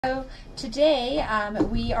So today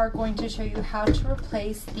we are going to show you how to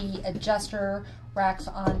replace the adjuster racks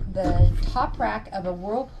on the top rack of a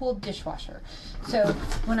Whirlpool dishwasher. So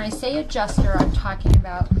when I say adjuster, I'm talking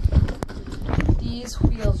about these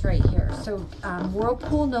wheels right here. So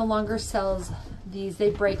Whirlpool no longer sells these, they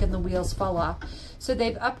break and the wheels fall off. So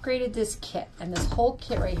they've upgraded this kit, and this whole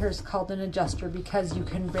kit right here is called an adjuster because you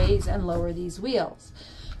can raise and lower these wheels.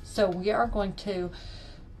 So we are going to,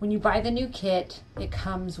 when you buy the new kit, it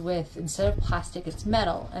comes with, instead of plastic, it's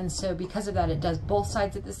metal. And so because of that, it does both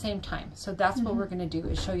sides at the same time. So that's what we're gonna do,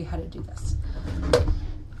 is show you how to do this.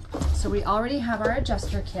 So we already have our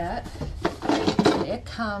adjuster kit. It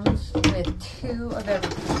comes with 2 of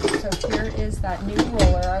everything. So here is that new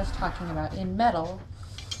roller I was talking about in metal.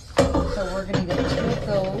 So we're gonna get 2 of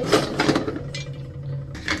those.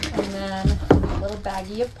 And then a little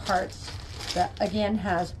baggie of parts that again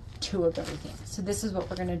has 2 of everything. So this is what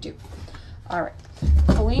we're gonna do. All right,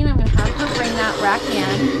 Colleen, I'm gonna have her bring that rack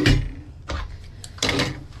in.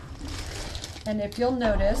 And if you'll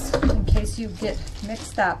notice, in case you get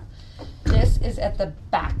mixed up, this is at the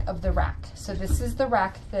back of the rack. So this is the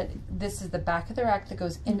rack this is the back of the rack that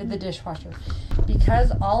goes into the dishwasher.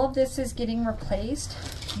 Because all of this is getting replaced,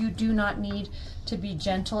 you do not need to be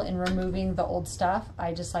gentle in removing the old stuff.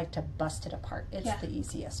 I just like to bust it apart. It's the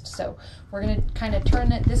easiest. So we're gonna kind of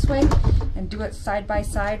turn it this way and do it side by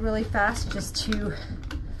side really fast, just to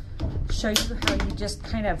show you how you just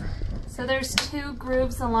kind of. So there's 2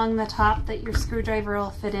 grooves along the top that your screwdriver will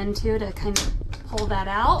fit into to kind of pull that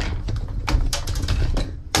out.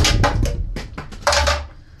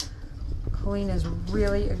 Colleen is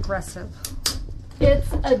really aggressive.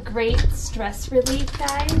 It's a great stress relief,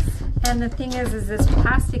 guys. And the thing is this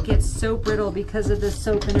plastic gets so brittle because of the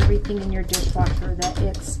soap and everything in your dishwasher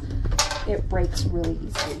that it breaks really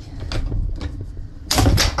easily.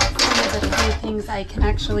 Some of the few things I can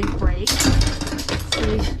actually break. So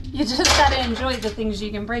you just gotta enjoy the things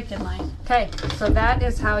you can break in life. Okay, so that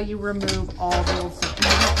is how you remove all the old stuff.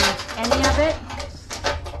 You don't need any of it.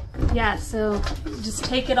 Yeah, so just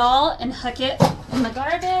take it all and hook it in the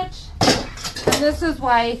garbage. And this is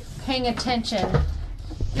why paying attention.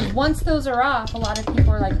 Once those are off, a lot of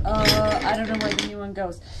people are like, I don't know where the new one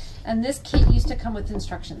goes. And this kit used to come with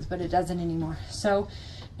instructions, but it doesn't anymore. So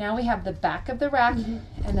now we have the back of the rack,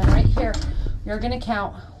 and then right here, you're gonna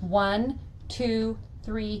count 1, 2,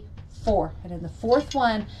 3, 4. And in the 4th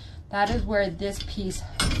one, that is where this piece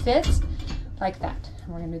fits, like that.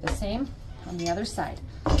 And we're gonna do the same on the other side.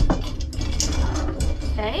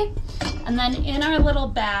 Okay, and then in our little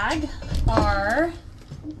bag are,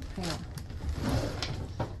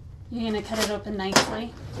 you're gonna cut it open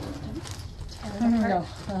nicely. No.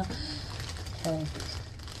 Okay.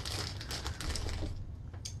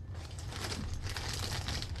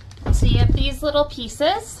 So you have these little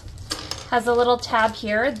pieces, has a little tab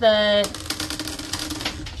here. The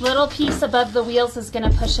little piece above the wheels is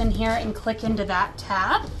gonna push in here and click into that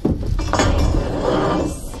tab.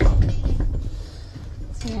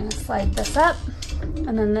 So you're gonna slide this up,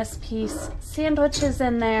 and then this piece sandwiches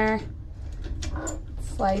in there,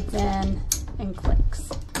 slides in, and clicks.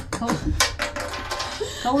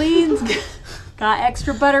 Colleen's got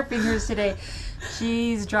extra butterfingers today.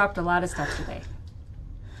 She's dropped a lot of stuff today.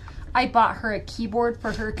 I bought her a keyboard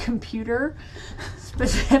for her computer,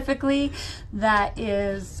 specifically, that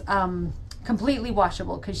is completely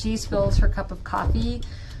washable, because she spills her cup of coffee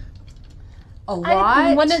a lot.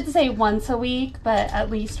 I wouldn't say once a week, but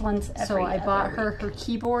at least once every So I bought other her week. her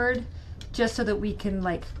keyboard just so that we can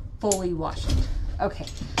like fully wash it. Okay.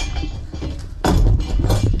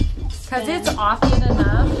 Because it's often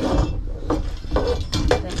enough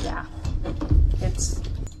that, yeah, it's,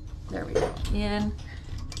 there we go, in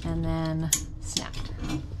and then snapped.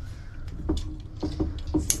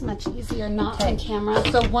 It's much easier not on camera.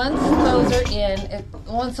 So once those are in,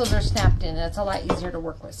 once those are snapped in, it's a lot easier to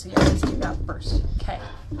work with. So you always do that first. Okay.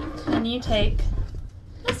 And you take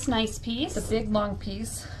this nice piece. The big long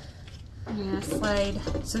piece. You're gonna slide.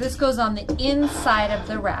 So this goes on the inside of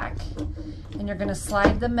the rack, and you're gonna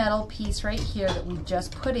slide the metal piece right here that we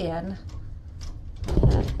just put in.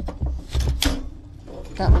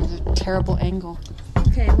 That was a terrible angle.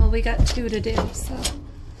 Okay, well we got 2 to do, so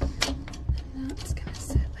now it's gonna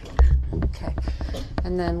sit like that. Okay,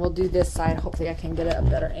 and then we'll do this side. Hopefully I can get a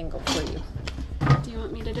better angle for you. Do you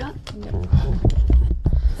want me to do it?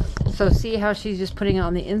 Yep. So see how she's just putting it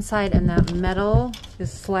on the inside, and that metal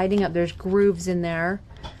is sliding up. There's grooves in there.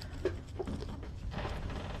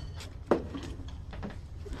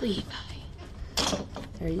 Levi.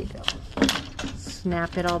 There you go.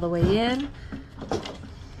 Snap it all the way in.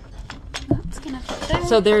 That's gonna fit there.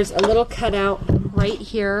 So there's a little cutout right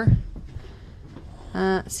here.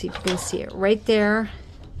 Let's see if you can see it right there.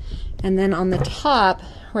 And then on the top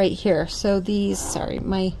right here. So these, sorry,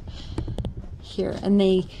 here, and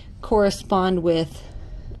they correspond with,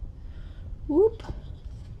 whoop,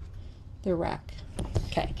 the rack.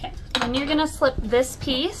 Okay. And you're gonna slip this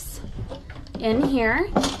piece in here.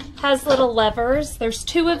 Has little levers. There's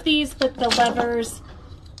 2 of these, but the levers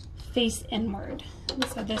face inward.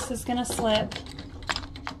 So this is gonna slip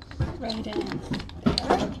right in there.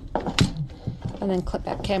 And then clip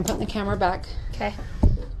back. Okay, I'm putting the camera back. Okay.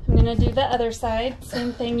 I'm gonna do the other side.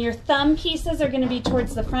 Same thing. Your thumb pieces are gonna be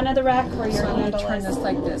towards the front of the rack where your handle is. So I'm gonna turn this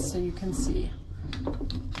like this so you can see.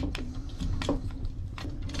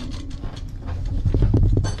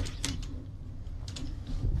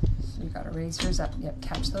 So you gotta raise yours up. Yep,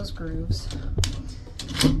 catch those grooves.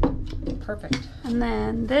 Perfect. And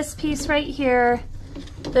then this piece right here,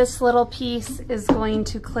 this little piece is going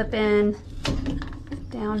to clip in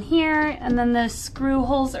down here, and then the screw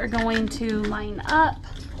holes are going to line up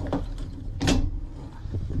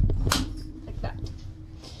like that.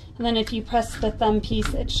 And then if you press the thumb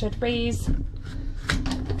piece, it should raise. And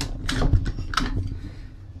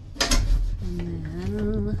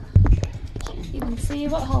then Can't even see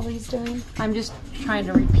what Hollie's doing. I'm just trying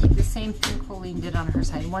to repeat the same thing Colleen did on her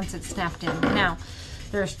side once it's snapped in. Now,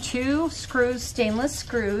 there's 2 screws, stainless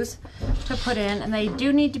screws to put in, and they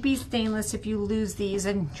do need to be stainless if you lose these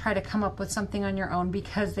and try to come up with something on your own,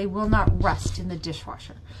 because they will not rust in the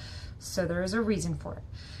dishwasher. So there is a reason for it.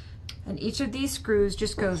 And each of these screws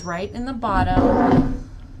just goes right in the bottom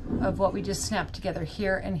of what we just snapped together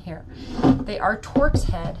here and here. They are Torx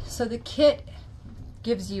head, so the kit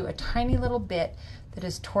gives you a tiny little bit that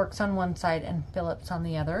is Torx on one side and Phillips on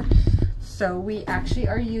the other. So we actually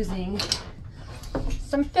are using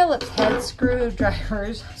some Phillips head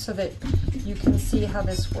screwdrivers so that you can see how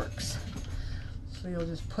this works. So you'll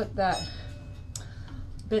just put that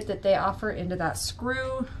bit that they offer into that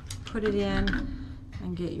screw, put it in,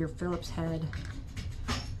 and get your Phillips head,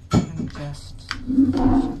 and just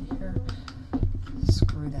here,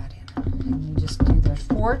 screw that in. And you just do, there's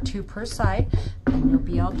 4, 2 per side, and you'll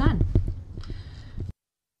be all done.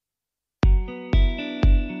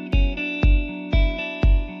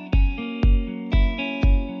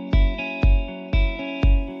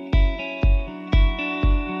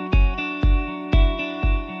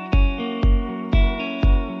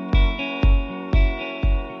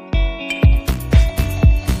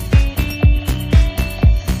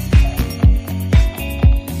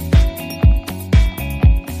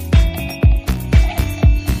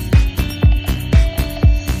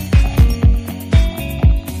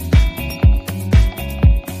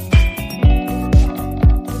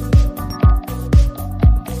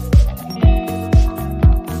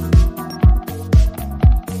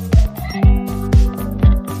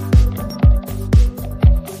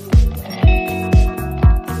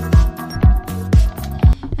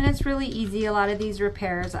 Really easy. A lot of these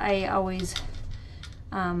repairs, I always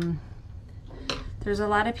there's a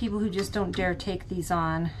lot of people who just don't dare take these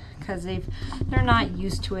on because they're not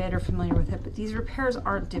used to it or familiar with it, but these repairs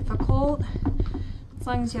aren't difficult as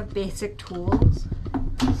long as you have basic tools.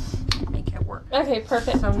 Make it work. Okay,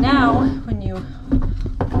 perfect. So now when you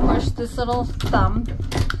push this little thumb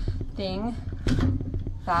thing,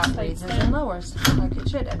 that raises and lowers like it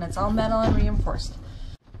should, and it's all metal and reinforced.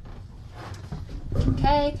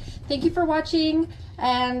 Okay, thank you for watching,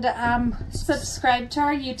 and subscribe to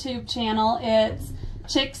our YouTube channel. It's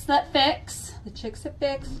Chicks That Fix. The Chicks That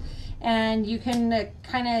Fix, and you can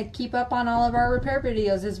kind of keep up on all of our repair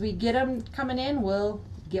videos. As we get them coming in, we'll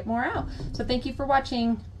get more out. So thank you for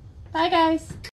watching. Bye guys.